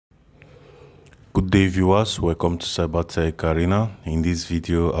Good day viewers, welcome to Cybertech-Arena. In this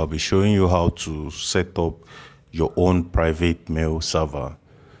video, I'll be showing you how to set up your own private mail server.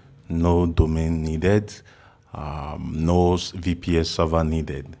 No domain needed, no VPS server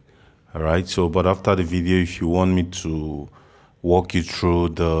needed. Alright, so but after the video, if you want me to walk you through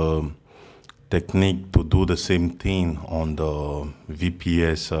the technique to do the same thing on the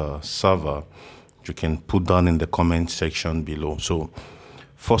VPS server, you can put down in the comment section below. So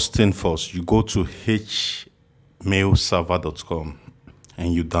first thing first, you go to hMailServer.com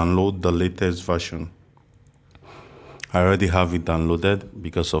and you download the latest version. I already have it downloaded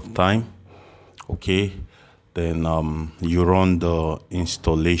because of time. Okay, then you run the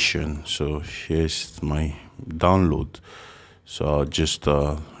installation. So here's my download. So I'll just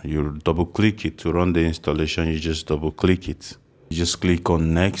you double click it to run the installation. You just double click it. You just click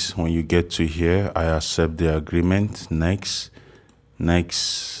on next. When you get to here, I accept the agreement. Next.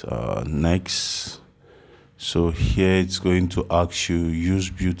 So here it's going to ask you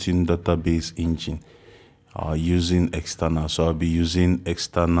use built-in database engine using external. So I'll be using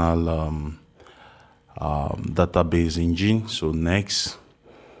external database engine. So next.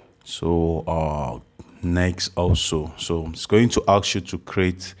 So next also. So it's going to ask you to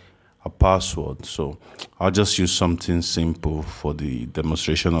create a password. So I'll just use something simple for the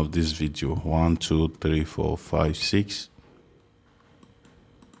demonstration of this video. 1 2 3 4 5 6.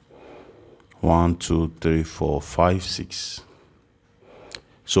 1 2 3 4 5 6.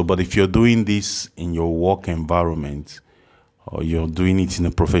 So but if you're doing this in your work environment or you're doing it in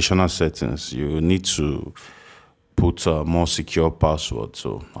a professional settings, you need to put a more secure password.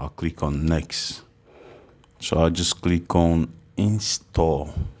 So I'll click on next. So I'll just click on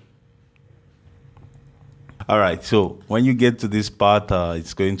install. All right, so when you get to this part,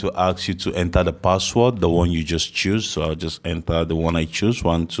 it's going to ask you to enter the password, the one you just choose. So I'll just enter the one I choose,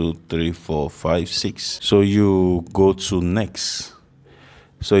 1 2 3 4 5 6. So you go to next.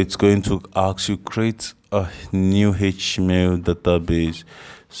 So it's going to ask you create a new hMail database.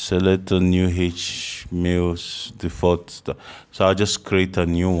 Select a new hMail's default. So I'll just create a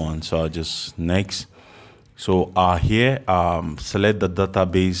new one. So I'll just next. So here select the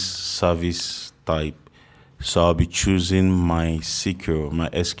database service type. So I'll be choosing my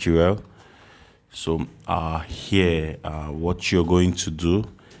SQL. So here, what you're going to do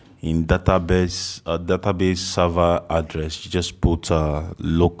in database server address, you just put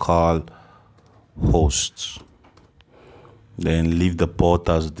LocalHost. Then leave the port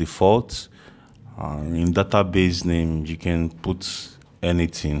as default. In database name, you can put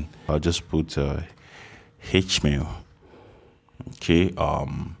anything. I'll just put hMail. Okay.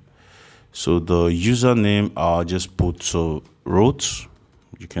 So the username, I'll just put root.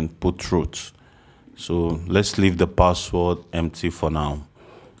 You can put root. So let's leave the password empty for now.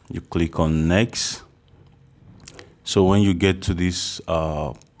 You click on next. So when you get to this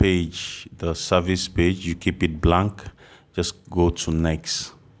page, the service page, you keep it blank. Just go to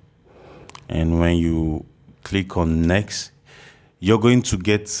next. And when you click on next, you're going to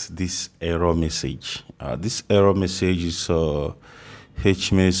get this error message. This error message is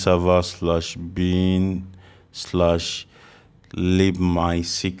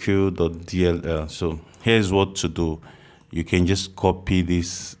hMailServer/bin/libmysql.dll. So here's what to do. You can just copy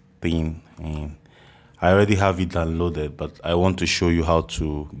this thing, and I already have it downloaded, but I want to show you how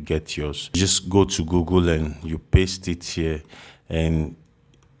to get yours. Just go to Google and you paste it here, and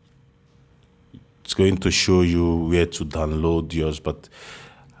it's going to show you where to download yours. But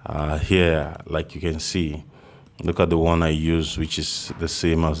here, like you can see, look at the one I use, which is the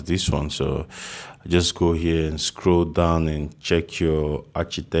same as this one. So just go here and scroll down and check your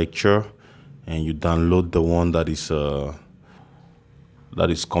architecture, and you download the one that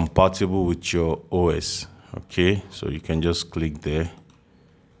is compatible with your OS. Okay, so you can just click there.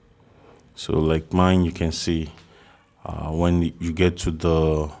 So like mine, you can see when you get to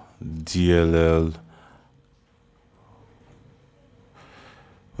the DLL,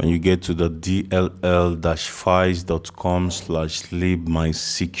 when you get to the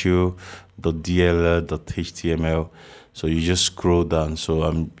dll-files.com/libmysql.dll.html, so you just scroll down.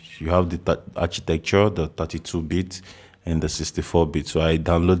 So you have the architecture, the 32-bit and the 64-bit. So I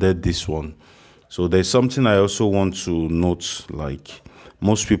downloaded this one. So there's something I also want to note, like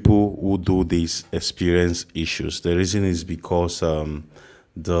most people who do this experience issues. The reason is because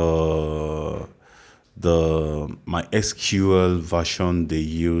my SQL version they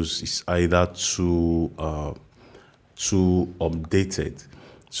use is either too updated.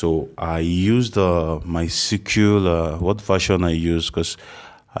 So I used my SQL, what version I use, because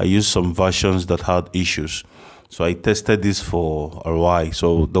I used some versions that had issues. So I tested this for a while.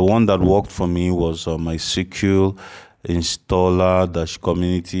 So the one that worked for me was my SQL installer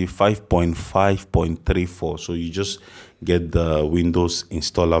community 5.5.34. So you just get the Windows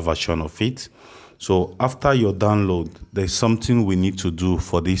installer version of it. So after your download, there's something we need to do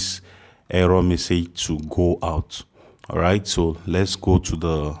for this error message to go out. All right, so let's go to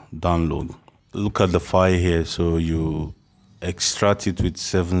the download. Look at the file here. So you extract it with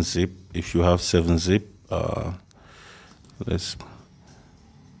 7-zip. If you have 7-zip,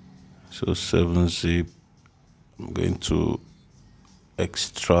 so 7-zip, I'm going to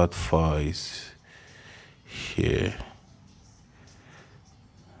extract files here.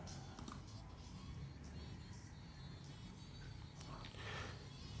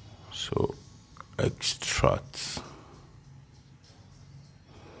 So extract.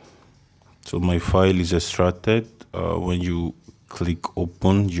 So my file is extracted. When you click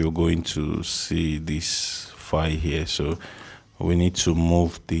open, you're going to see this file here. So we need to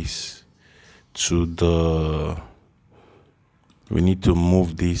move this to the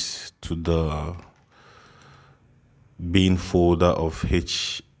bin folder of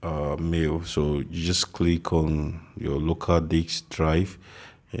hMail. So you just click on your local disk drive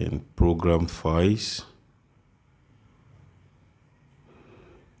and program files.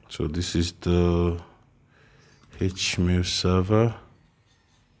 So this is the hMailServer.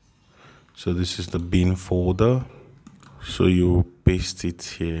 So this is the bin folder. So you paste it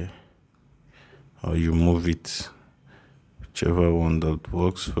here, or you move it, whichever one that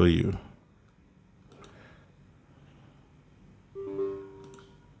works for you.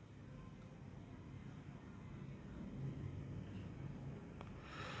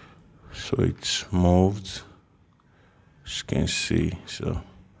 So it's moved, as you can see. So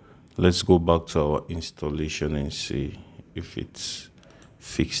let's go back to our installation and see if it's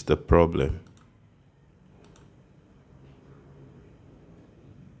fixed the problem.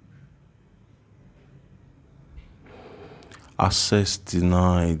 Access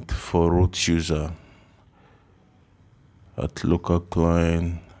denied for root user at local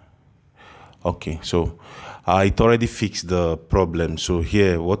client. Okay, so it already fixed the problem. So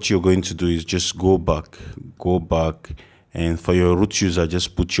here, what you're going to do is just go back, and for your root user,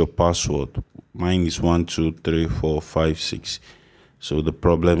 just put your password. Mine is 123456. So the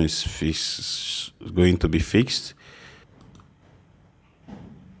problem is fixed, going to be fixed.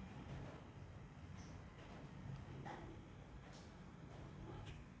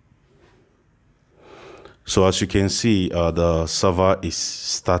 So as you can see, the server is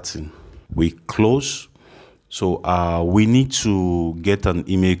starting. We close. So we need to get an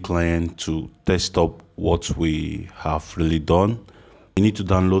email client to test up what we have really done. We need to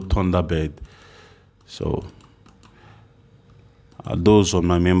download Thunderbird. So those on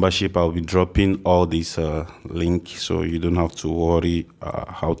my membership, I'll be dropping all these links, so you don't have to worry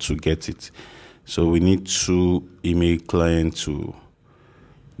how to get it. So we need 2 email clients to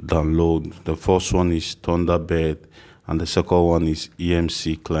download. The first one is Thunderbird, and the second one is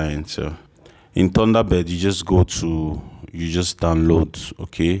EMC client. So in Thunderbird, you just download.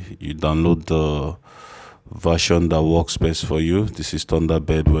 Okay, you download the version that works best for you. This is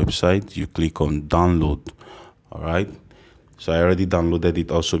Thunderbird website. You click on download. All right, so I already downloaded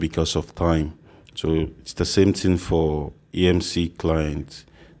it also because of time. So it's the same thing for EMC client.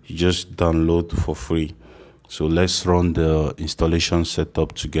 You just download for free. So let's run the installation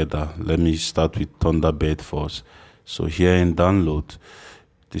setup together. Let me start with Thunderbird first. So here in download,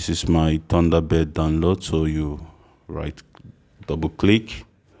 this is my Thunderbird download. So you double click.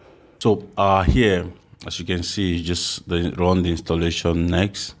 So here, as you can see, you just run the installation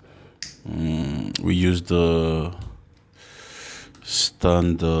next. We use the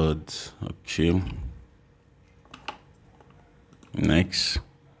standard. Okay. Next.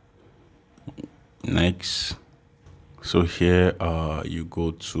 So here you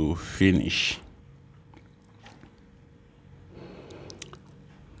go to finish.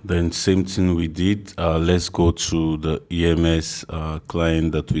 Then same thing we did. Let's go to the EMS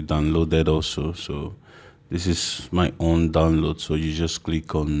client that we downloaded also. So this is my own download. So you just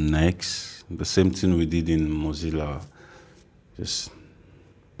click on next. The same thing we did in Mozilla. Just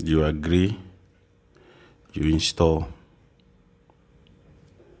you agree, you install.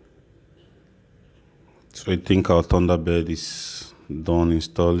 So I think our Thunderbird is done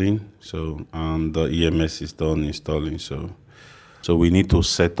installing. So and the EMS is done installing. So we need to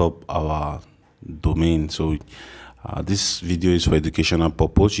set up our domain. So this video is for educational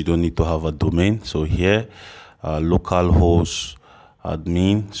purpose. You don't need to have a domain. So here, localhost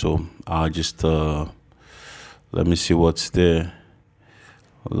admin. So just let me see what's there.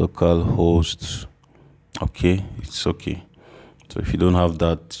 Localhost Okay, it's okay. So if you don't have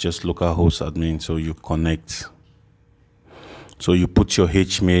that, just localhost admin. So you connect. So you put your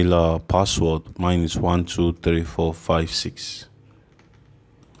hmail password. Mine is 123456.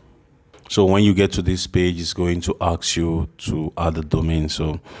 So when you get to this page, it's going to ask you to add a domain.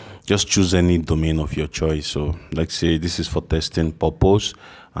 So just choose any domain of your choice. So let's say this is for testing purpose,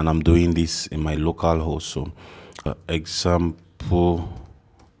 and I'm doing this in my local host. So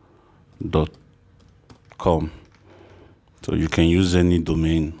example.com. So you can use any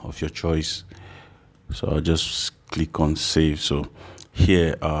domain of your choice. So I'll just click on save. So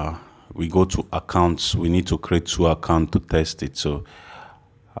here we go to accounts. We need to create 2 accounts to test it. So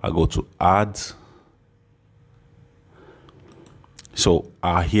I go to add. So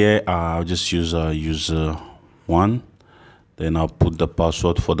here I'll just use user 1. Then I'll put the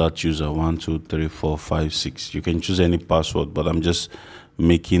password for that user 123456. You can choose any password, but I'm just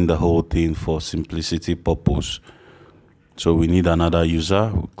making the whole thing for simplicity purpose. So we need another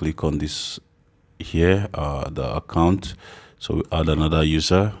user. We click on this here, the account. So we add another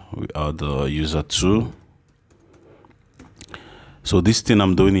user. We add the user 2. So this thing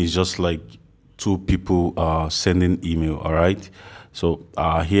I'm doing is just like 2 people sending email. All right. So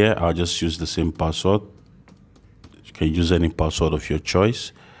here I'll just use the same password. You can use any password of your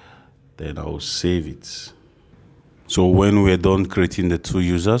choice. Then I will save it. So when we're done creating the 2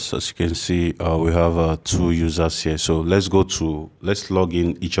 users, as you can see, we have 2 users here. So let's log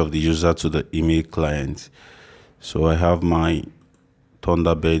in each of the users to the email client. So I have my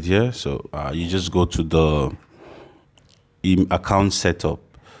Thunderbird here. So you just go to the account setup.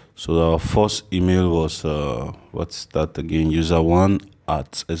 So our first email was what's that again?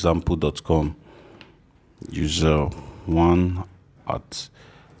 user1@example.com.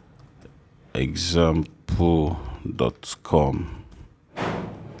 user1@example.com.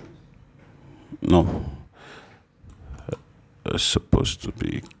 No, it's supposed to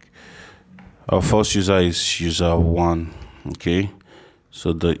be our first user is user1. Okay,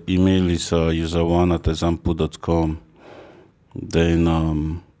 so the email is user1@example.com. Then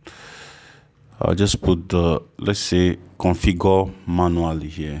I'll just put the, let's say, configure manually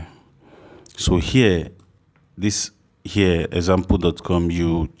here. So here, this here, example.com,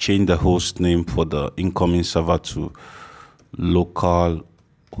 you change the host name for the incoming server to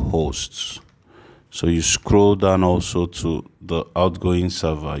LocalHost. So you scroll down also to the outgoing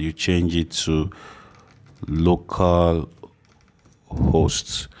server, you change it to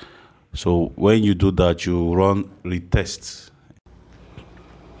LocalHost. So when you do that, you run retest.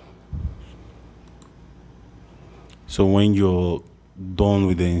 So when you're done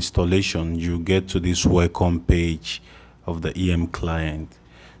with the installation, you get to this welcome page of the EM client.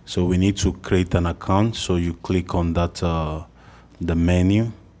 So we need to create an account. So you click on that, the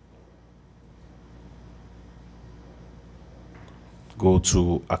menu, go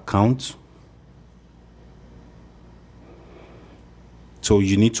to account. So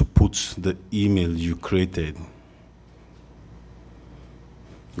you need to put the email you created.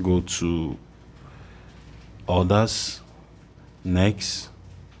 Go to others, next.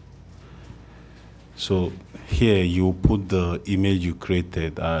 So here you put the email you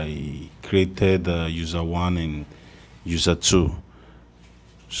created. I created user 1 and user 2.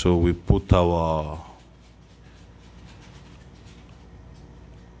 So we put our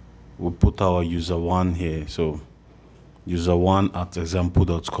user 1 here. So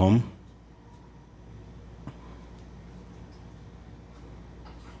user1@example.com.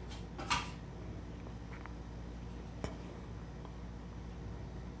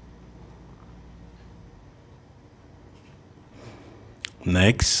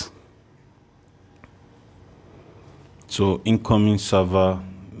 Next. So incoming server,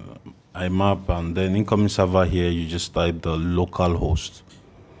 IMAP, and then incoming server here, you just type the local host.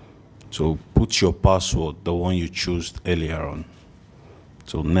 So put your password, the one you chose earlier on.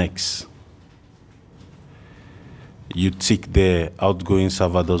 So next. You tick there, outgoing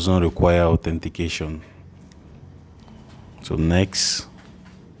server doesn't require authentication. So next.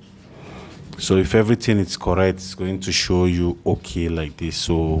 So if everything is correct, it's going to show you okay like this.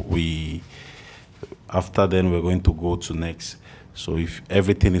 So after then we're going to go to next. So if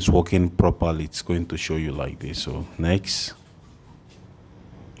everything is working properly, it's going to show you like this. So next.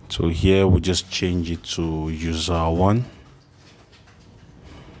 So here we just change it to user 1.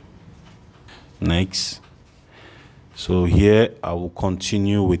 Next. So here I will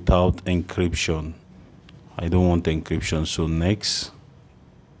continue without encryption. I don't want encryption. So next.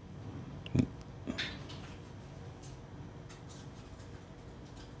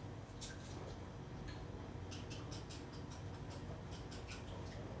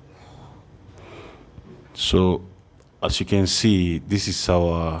 So as you can see, this is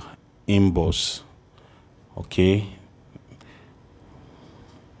our inbox. Okay,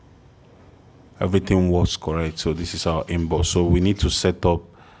 everything was correct. So this is our inbox. So we need to set up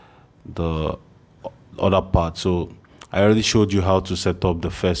the other part. So I already showed you how to set up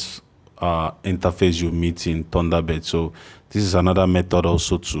the first interface you meet in Thunderbird. So this is another method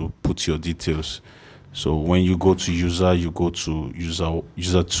also to put your details. So when you go to user, you go to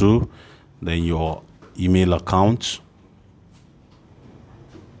user 2, then your email account.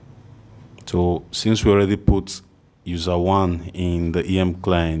 So since we already put user 1 in the EM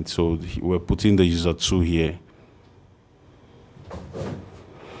client, so we're putting the user 2 here.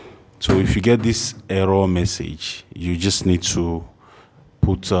 So if you get this error message, you just need to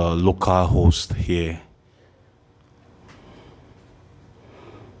put localhost here.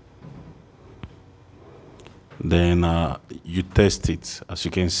 Then you test it. As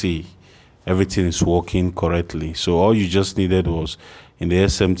you can see, everything is working correctly. So all you just needed was in the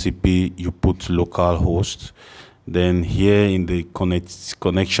SMTP, you put localhost. Then here in the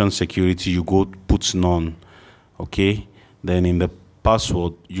connection security, you go put none. Okay. Then in the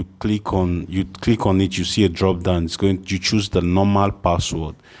password, you click on it, you see a drop down. You choose the normal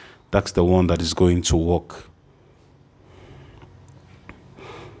password. That's the one that is going to work.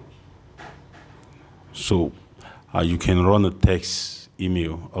 So you can run a text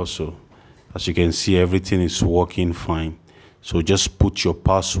email also. As you can see, everything is working fine. So just put your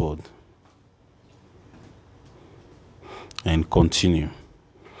password and continue.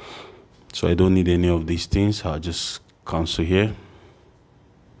 So I don't need any of these things. I'll just cancel here.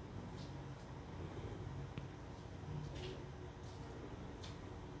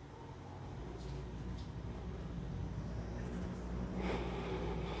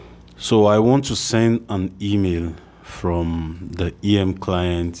 So I want to send an email from the EM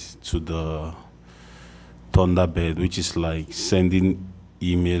client to the Thunderbird, which is like sending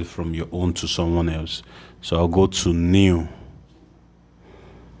email from your own to someone else. So I'll go to new.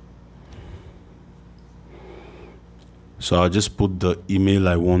 So I'll just put the email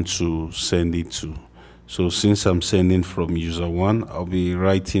I want to send it to. So since I'm sending from user 1, I'll be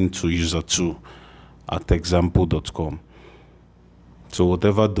writing to user 2 at example.com. So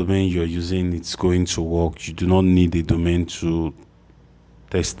whatever domain you're using, it's going to work. You do not need a domain to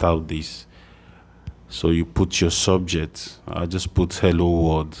test out this. So you put your subject. I'll just put hello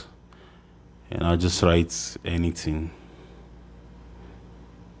world, and I'll just write anything.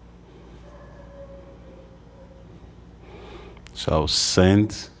 So I'll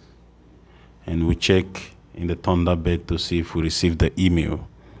send, and we check in the Thunderbird to see if we received the email.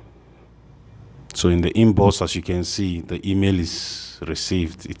 So in the inbox, as you can see, the email is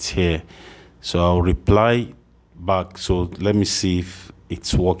received. It's here. So I'll reply back. So let me see if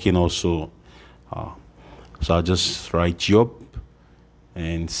it's working also. So I'll just write you up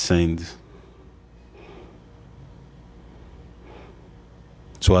and send.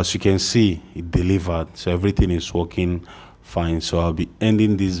 So as you can see, it delivered. So everything is working fine. So I'll be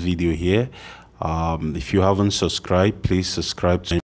ending this video here. If you haven't subscribed, please subscribe to